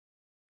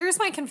Here's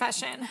my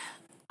confession.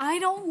 I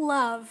don't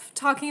love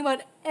talking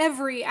about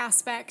every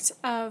aspect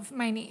of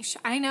my niche.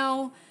 I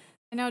know,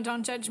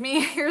 don't judge me.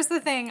 Here's the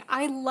thing.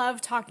 I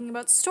love talking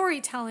about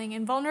storytelling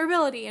and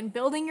vulnerability and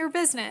building your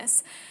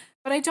business.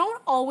 But I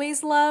don't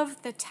always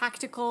love the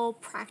tactical,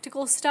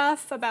 practical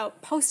stuff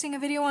about posting a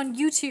video on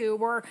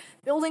YouTube or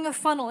building a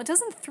funnel. It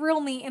doesn't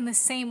thrill me in the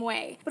same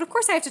way. But of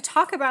course I have to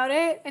talk about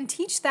it and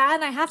teach that,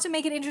 and I have to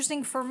make it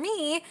interesting for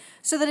me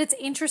so that it's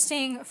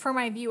interesting for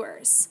my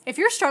viewers. If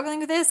you're struggling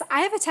with this, I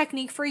have a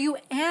technique for you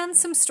and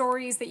some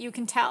stories that you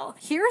can tell.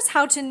 Here's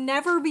how to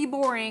never be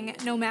boring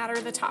no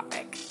matter the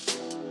topic.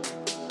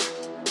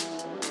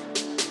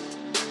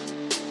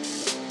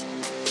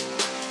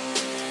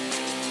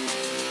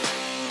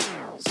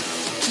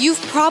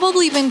 You've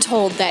probably been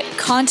told that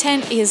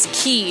content is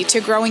key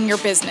to growing your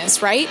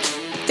business, right?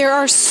 There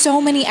are so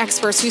many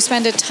experts who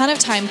spend a ton of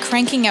time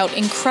cranking out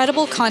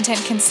incredible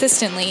content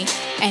consistently,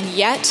 and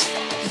yet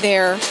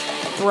they're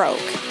broke.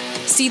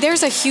 See,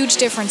 there's a huge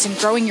difference in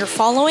growing your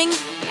following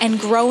and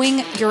growing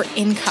your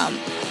income.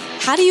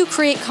 How do you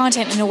create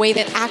content in a way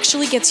that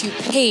actually gets you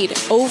paid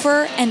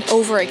over and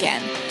over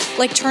again?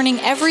 Like turning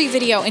every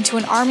video into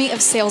an army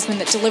of salesmen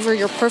that deliver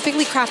your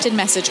perfectly crafted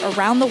message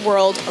around the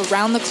world,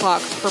 around the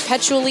clock,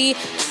 perpetually,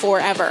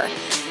 forever.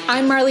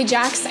 I'm Marley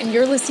Jax, and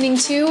you're listening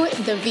to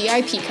The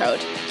VIP Code.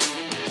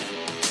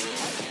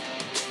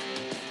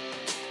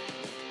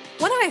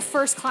 One of my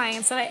first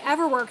clients that I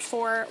ever worked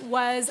for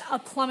was a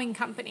plumbing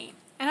company.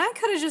 And I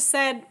could have just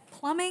said,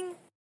 plumbing?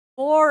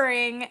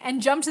 Boring,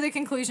 and jumped to the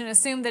conclusion,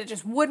 assumed that it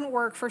just wouldn't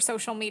work for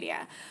social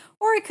media.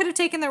 Or I could have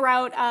taken the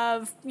route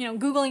of,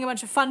 Googling a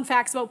bunch of fun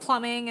facts about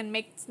plumbing and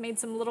made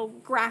some little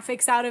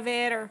graphics out of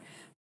it, or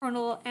thrown a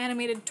little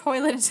animated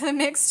toilet into the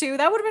mix too.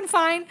 That would have been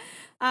fine.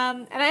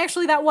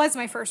 That was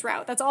my first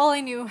route. That's all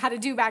I knew how to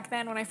do back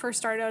then when I first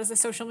started out as a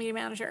social media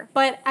manager.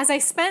 But as I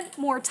spent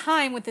more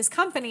time with this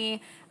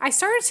company, I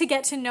started to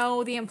get to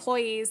know the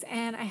employees,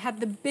 and I had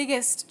the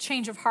biggest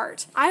change of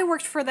heart. I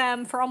worked for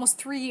them for almost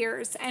 3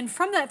 years, and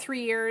from that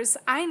 3 years,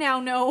 I now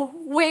know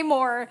way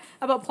more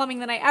about plumbing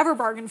than I ever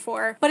bargained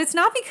for. But it's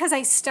not because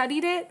I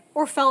studied it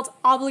or felt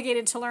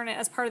obligated to learn it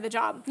as part of the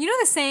job. You know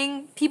the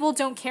saying, people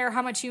don't care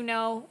how much you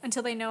know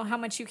until they know how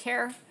much you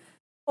care?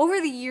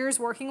 Over the years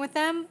working with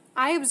them,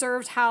 I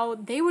observed how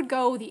they would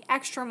go the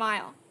extra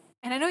mile.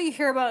 And I know you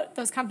hear about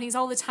those companies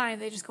all the time.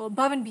 They just go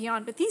above and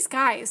beyond. But these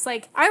guys,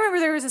 I remember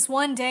there was this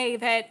one day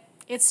that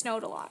it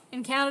snowed a lot.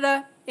 In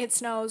Canada, it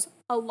snows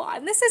a lot.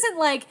 And this isn't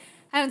like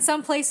how in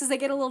some places they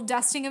get a little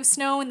dusting of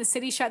snow and the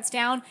city shuts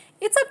down.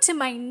 It's up to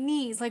my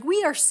knees.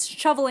 We are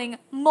shoveling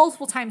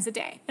multiple times a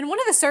day. And one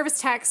of the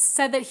service techs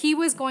said that he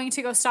was going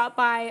to go stop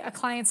by a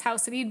client's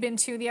house that he'd been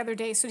to the other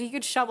day so that he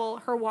could shovel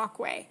her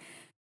walkway.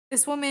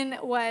 This woman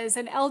was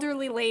an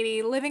elderly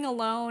lady living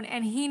alone,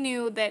 and he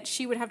knew that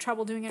she would have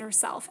trouble doing it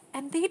herself.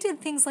 And they did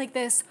things like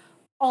this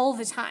all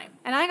the time.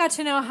 And I got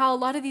to know how a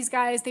lot of these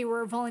guys, they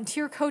were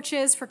volunteer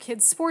coaches for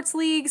kids' sports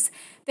leagues.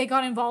 They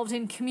got involved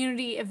in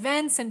community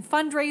events and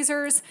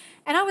fundraisers.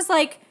 And I was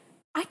like,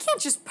 I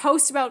can't just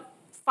post about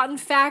fun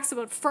facts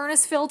about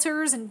furnace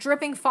filters and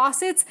dripping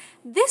faucets.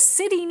 This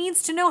city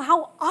needs to know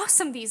how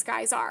awesome these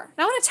guys are. And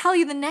I want to tell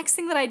you the next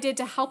thing that I did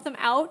to help them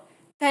out,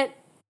 that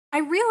I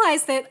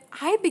realized that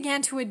I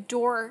began to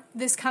adore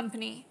this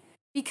company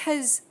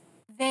because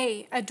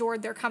they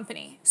adored their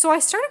company. So I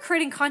started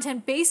creating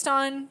content based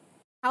on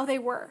how they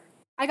were.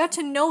 I got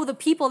to know the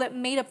people that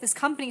made up this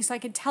company so I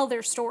could tell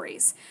their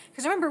stories.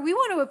 Because remember, we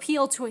want to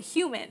appeal to a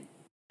human,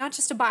 not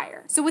just a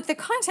buyer. So with the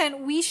content,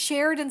 we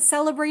shared and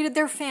celebrated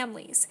their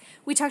families.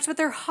 We talked about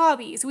their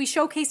hobbies. We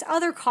showcased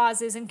other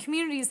causes and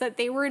communities that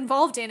they were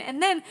involved in.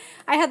 And then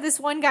I had this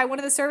one guy, one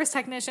of the service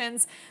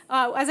technicians,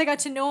 as I got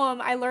to know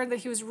him, I learned that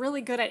he was really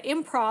good at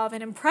improv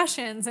and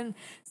impressions. And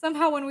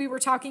somehow when we were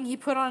talking, he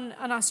put on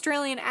an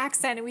Australian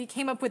accent, and we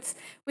came up with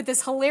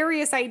this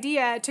hilarious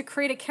idea to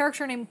create a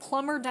character named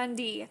Plumber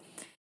Dundee.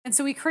 And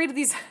so we created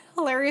these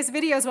hilarious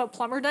videos about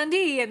Plumber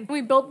Dundee, and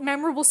we built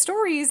memorable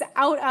stories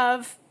out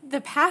of the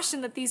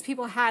passion that these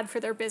people had for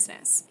their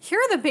business. Here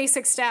are the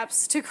basic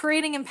steps to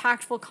creating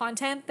impactful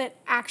content that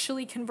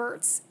actually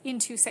converts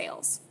into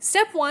sales.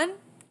 Step 1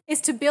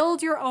 is to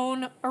build your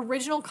own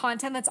original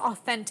content that's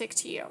authentic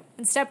to you.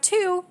 And step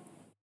 2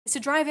 is to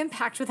drive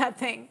impact with that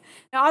thing.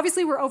 Now,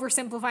 obviously, we're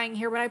oversimplifying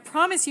here, but I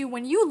promise you,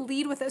 when you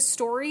lead with a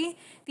story,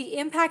 the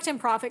impact and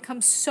profit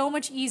comes so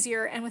much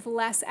easier and with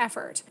less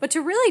effort. But to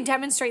really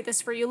demonstrate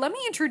this for you, let me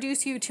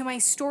introduce you to my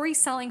story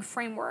selling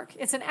framework.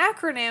 It's an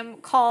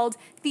acronym called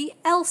the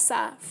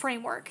ELSA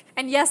framework.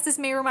 And yes, this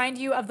may remind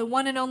you of the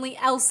one and only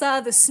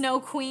Elsa, the snow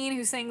queen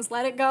who sings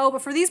Let It Go,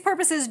 but for these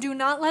purposes, do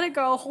not let it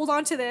go. Hold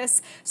on to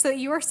this so that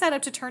you are set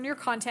up to turn your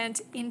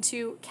content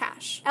into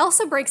cash.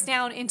 ELSA breaks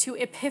down into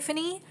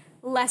epiphany,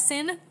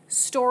 lesson,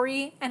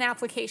 story, and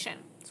application.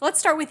 So let's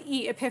start with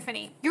E,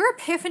 epiphany. Your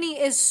epiphany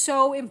is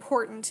so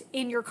important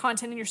in your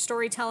content and your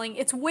storytelling.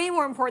 It's way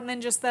more important than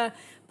just the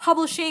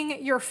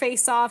publishing your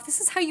face off.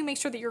 This is how you make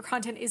sure that your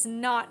content is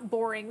not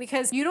boring,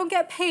 because you don't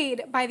get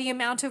paid by the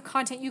amount of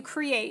content you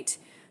create.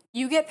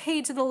 You get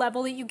paid to the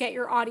level that you get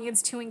your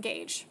audience to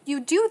engage.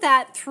 You do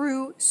that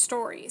through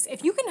stories.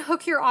 If you can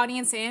hook your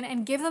audience in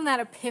and give them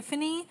that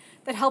epiphany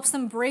that helps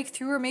them break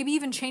through or maybe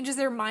even changes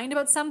their mind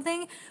about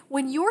something,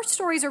 when your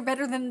stories are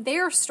better than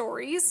their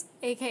stories,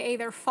 aka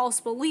their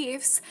false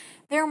beliefs,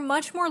 they're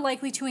much more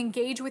likely to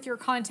engage with your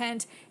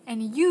content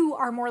and you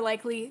are more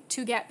likely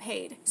to get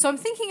paid. So I'm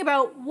thinking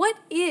about what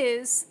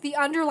is the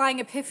underlying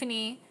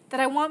epiphany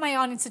that I want my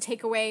audience to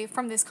take away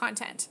from this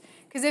content.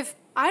 Because if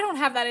I don't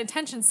have that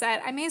intention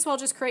set, I may as well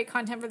just create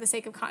content for the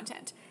sake of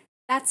content.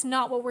 That's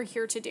not what we're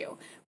here to do.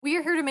 We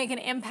are here to make an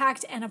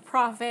impact and a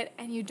profit,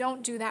 and you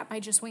don't do that by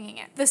just winging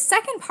it. The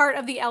second part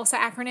of the ELSA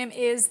acronym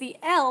is the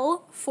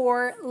L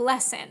for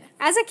lesson.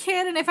 As a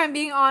kid, and if I'm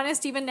being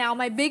honest, even now,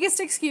 my biggest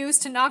excuse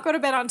to not go to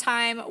bed on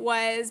time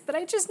was, but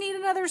I just need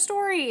another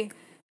story.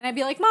 And I'd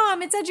be like,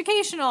 Mom, it's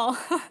educational.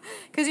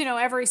 Because,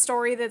 every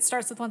story that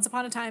starts with once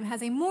upon a time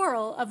has a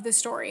moral of the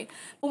story.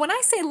 But when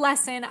I say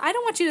lesson, I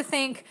don't want you to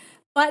think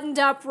buttoned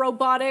up,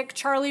 robotic,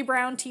 Charlie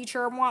Brown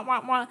teacher, wah,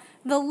 wah, wah.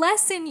 The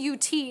lesson you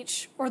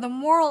teach or the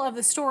moral of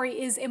the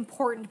story is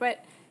important.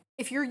 But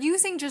if you're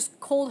using just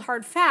cold,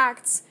 hard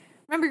facts,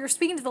 remember, you're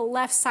speaking to the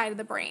left side of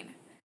the brain.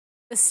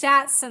 The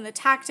stats and the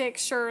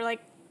tactics, sure,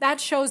 that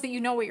shows that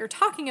you know what you're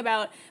talking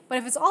about. But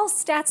if it's all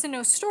stats and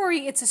no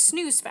story, it's a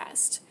snooze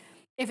fest.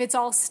 If it's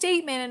all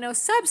statement and no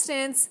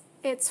substance,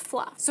 it's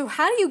fluff. So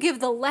how do you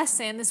give the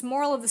lesson, this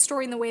moral of the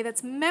story, in the way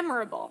that's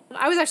memorable?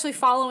 I was actually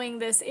following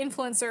this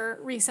influencer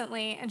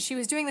recently, and she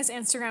was doing this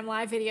Instagram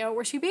live video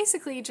where she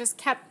basically just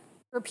kept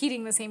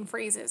repeating the same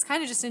phrases,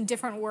 kind of just in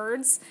different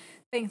words,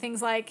 saying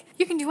things like,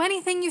 you can do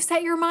anything you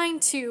set your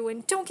mind to,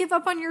 and don't give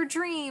up on your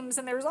dreams,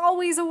 and there's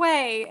always a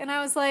way. And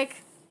I was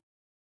like,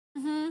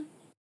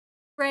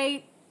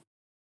 great.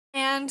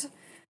 And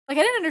I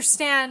didn't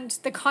understand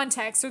the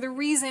context or the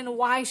reason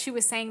why she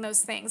was saying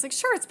those things.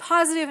 Sure, it's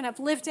positive and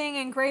uplifting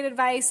and great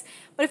advice,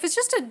 but if it's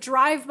just a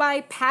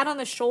drive-by pat on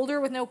the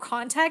shoulder with no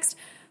context,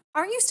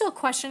 aren't you still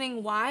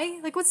questioning why?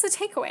 What's the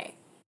takeaway?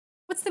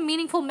 What's the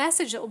meaningful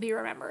message that will be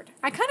remembered?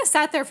 I kind of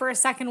sat there for a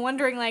second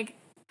wondering,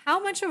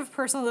 how much of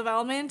personal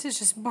development is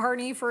just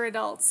Barney for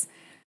adults?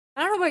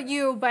 I don't know about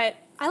you, but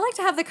I like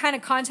to have the kind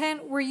of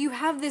content where you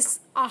have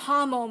this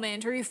aha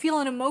moment or you feel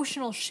an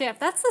emotional shift.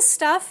 That's the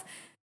stuff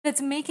that's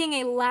making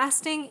a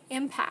lasting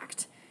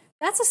impact.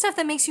 That's the stuff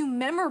that makes you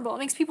memorable. It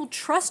makes people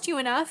trust you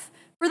enough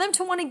for them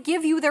to want to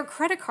give you their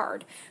credit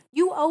card.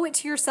 You owe it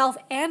to yourself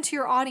and to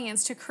your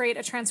audience to create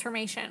a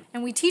transformation.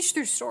 And we teach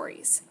through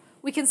stories.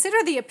 We consider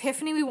the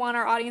epiphany we want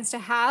our audience to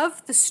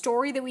have, the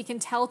story that we can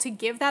tell to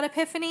give that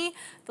epiphany,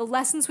 the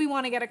lessons we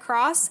want to get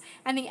across,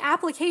 and the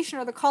application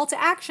or the call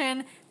to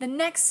action, the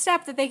next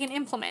step that they can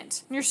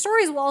implement. And your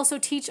stories will also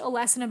teach a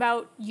lesson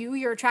about you,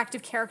 your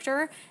attractive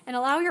character, and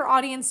allow your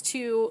audience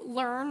to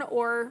learn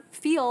or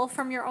feel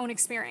from your own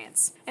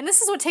experience. And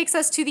this is what takes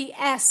us to the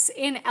S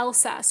in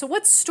ELSA. So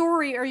what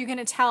story are you going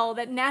to tell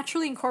that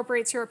naturally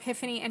incorporates your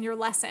epiphany and your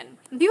lesson?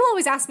 And people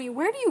always ask me,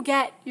 where do you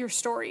get your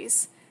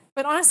stories?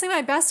 But honestly,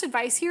 my best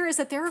advice here is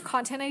that there are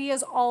content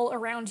ideas all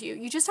around you.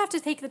 You just have to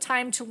take the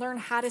time to learn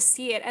how to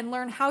see it and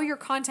learn how your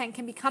content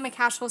can become a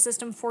cash flow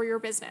system for your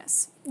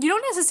business. You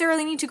don't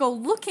necessarily need to go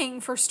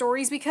looking for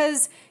stories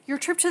because your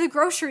trip to the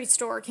grocery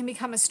store can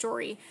become a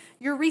story.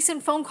 Your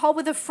recent phone call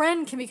with a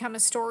friend can become a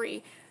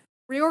story.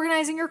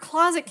 Reorganizing your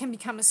closet can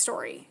become a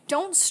story.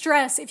 Don't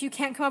stress if you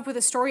can't come up with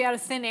a story out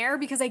of thin air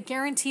because I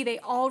guarantee they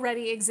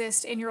already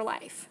exist in your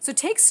life. So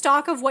take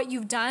stock of what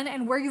you've done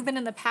and where you've been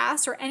in the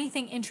past or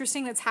anything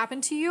interesting that's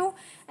happened to you,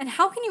 and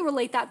how can you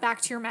relate that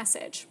back to your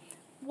message?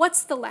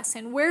 What's the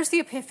lesson? Where's the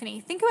epiphany?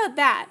 Think about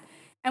that.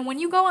 And when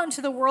you go out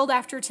into the world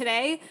after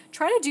today,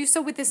 try to do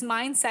so with this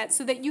mindset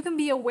so that you can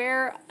be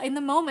aware in the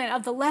moment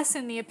of the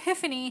lesson, the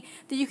epiphany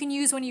that you can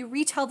use when you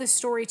retell this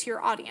story to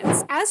your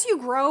audience. As you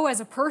grow as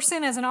a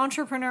person, as an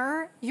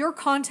entrepreneur, your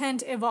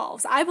content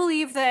evolves. I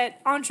believe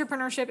that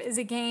entrepreneurship is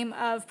a game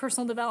of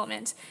personal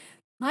development.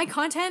 My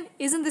content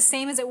isn't the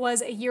same as it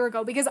was a year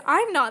ago because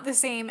I'm not the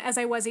same as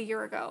I was a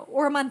year ago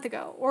or a month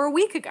ago or a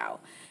week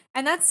ago.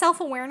 And that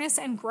self-awareness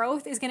and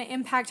growth is going to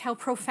impact how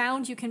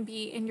profound you can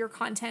be in your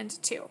content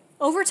too.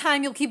 Over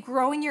time, you'll keep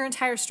growing your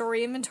entire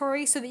story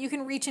inventory so that you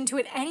can reach into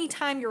it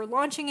anytime you're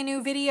launching a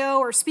new video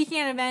or speaking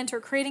at an event or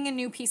creating a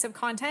new piece of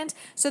content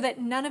so that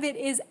none of it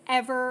is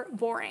ever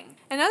boring.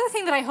 Another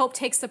thing that I hope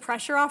takes the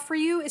pressure off for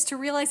you is to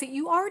realize that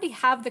you already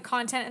have the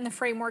content and the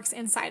frameworks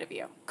inside of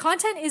you.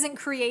 Content isn't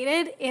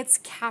created, it's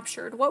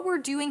captured. What we're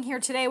doing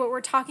here today, what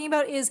we're talking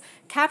about is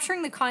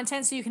capturing the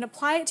content so you can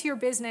apply it to your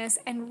business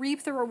and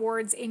reap the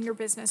rewards in your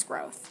business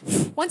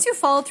growth. Once you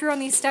follow through on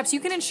these steps,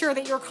 you can ensure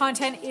that your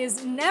content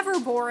is never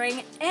boring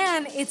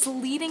and it's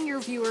leading your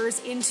viewers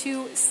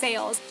into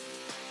sales.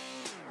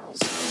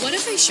 What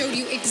if I showed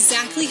you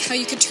exactly how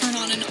you could turn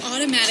on an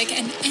automatic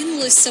and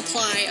endless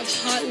supply of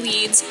hot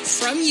leads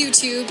from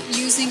YouTube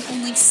using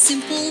only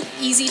simple,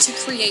 easy to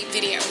create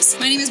videos?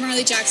 My name is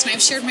Marley Jackson.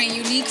 I've shared my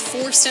unique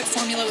 4-step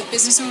formula with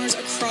business owners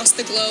across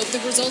the globe. The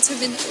results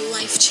have been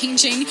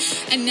life-changing,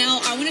 and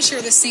now I want to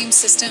share the same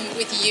system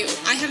with you.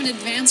 I have an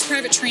advanced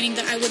private training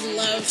that I would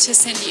love to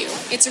send you.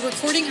 It's a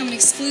recording of an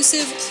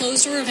exclusive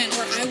closed-door event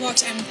where I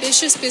walked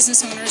ambitious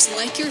business owners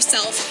like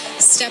yourself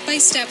step by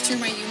step through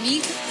my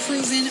unique,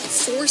 proven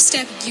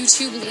 4-step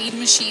YouTube lead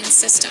machine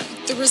system.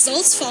 The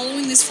results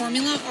following this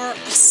formula are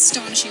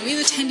astonishing. We have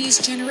attendees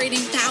generating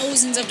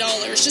thousands of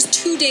dollars just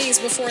 2 days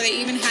before they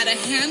even had a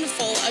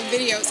handful of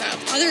videos up.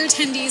 Other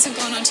attendees have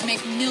gone on to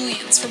make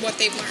millions from what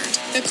they've learned.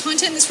 The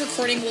content in this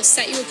recording will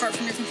set you apart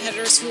from your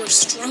competitors who are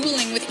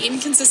struggling with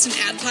inconsistent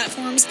ad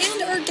platforms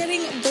and are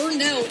getting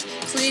burned out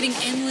creating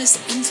endless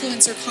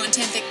influencer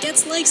content that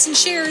gets likes and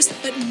shares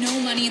but no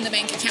money in the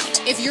bank account.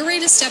 If you're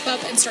ready to step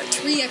up and start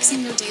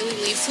 3xing your daily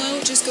lead flow,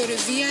 just go to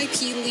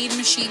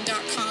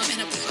VIPleadmachine.com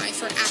and apply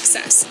for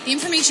access. The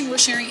information we're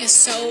sharing is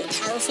so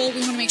powerful. We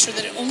want to make sure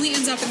that it only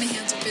ends up in the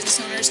hands of business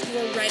owners who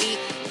are ready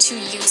to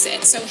use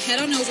it. So head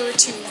on over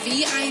to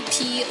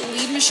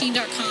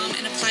VIPleadmachine.com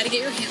and apply to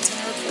get your hands on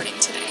the recording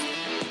today.